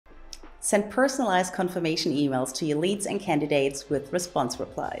Send personalized confirmation emails to your leads and candidates with response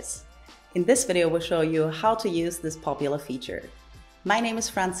replies. In this video, we'll show you how to use this popular feature. My name is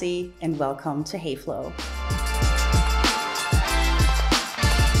Francie, and welcome to Heyflow.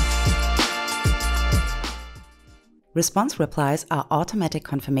 Response replies are automatic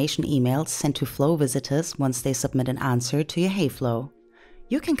confirmation emails sent to Flow visitors once they submit an answer to your Heyflow.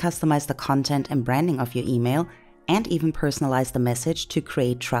 You can customize the content and branding of your email and even personalize the message to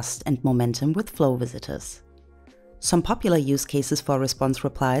create trust and momentum with Flow visitors. Some popular use cases for response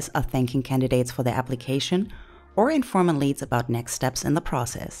replies are thanking candidates for their application or informing leads about next steps in the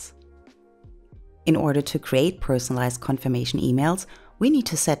process. In order to create personalized confirmation emails, we need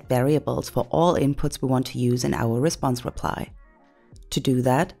to set variables for all inputs we want to use in our response reply. To do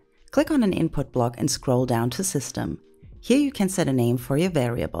that, click on an input block and scroll down to System. Here you can set a name for your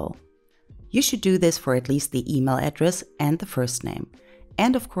variable. You should do this for at least the email address and the first name,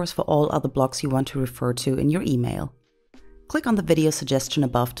 and of course for all other blocks you want to refer to in your email. Click on the video suggestion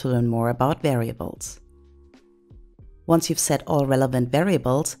above to learn more about variables. Once you've set all relevant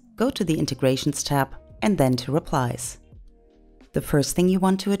variables, go to the Integrations tab and then to Replies. The first thing you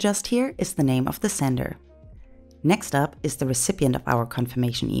want to adjust here is the name of the sender. Next up is the recipient of our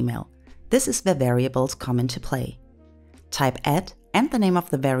confirmation email. This is where variables come into play. Type @ and the name of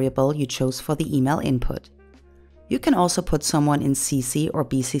the variable you chose for the email input. You can also put someone in CC or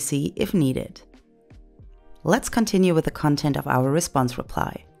BCC if needed. Let's continue with the content of our response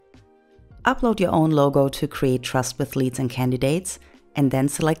reply. Upload your own logo to create trust with leads and candidates, and then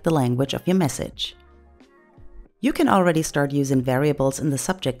select the language of your message. You can already start using variables in the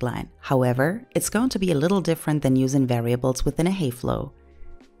subject line. However, it's going to be a little different than using variables within a Heyflow.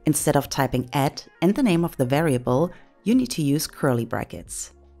 Instead of typing @ and the name of the variable, you need to use curly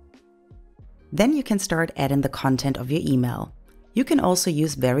brackets. Then you can start adding the content of your email. You can also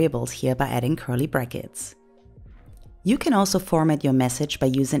use variables here by adding curly brackets. You can also format your message by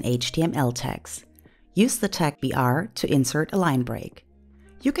using HTML tags. Use the tag BR to insert a line break.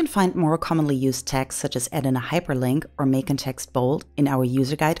 You can find more commonly used tags such as adding a hyperlink or making text bold in our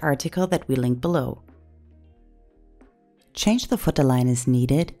user guide article that we link below. Change the footer line as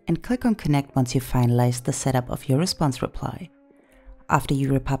needed and click on Connect once you've finalized the setup of your response reply. After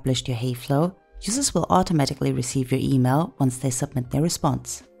you republished your Heyflow, users will automatically receive your email once they submit their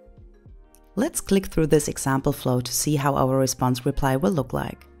response. Let's click through this example flow to see how our response reply will look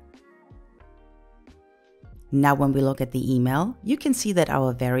like. Now when we look at the email, you can see that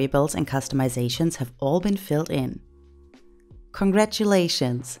our variables and customizations have all been filled in.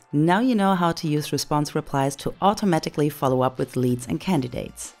 Congratulations! Now you know how to use response replies to automatically follow up with leads and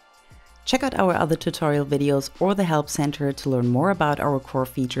candidates. Check out our other tutorial videos or the Help Center to learn more about our core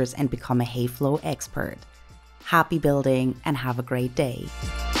features and become a Heyflow expert. Happy building and have a great day!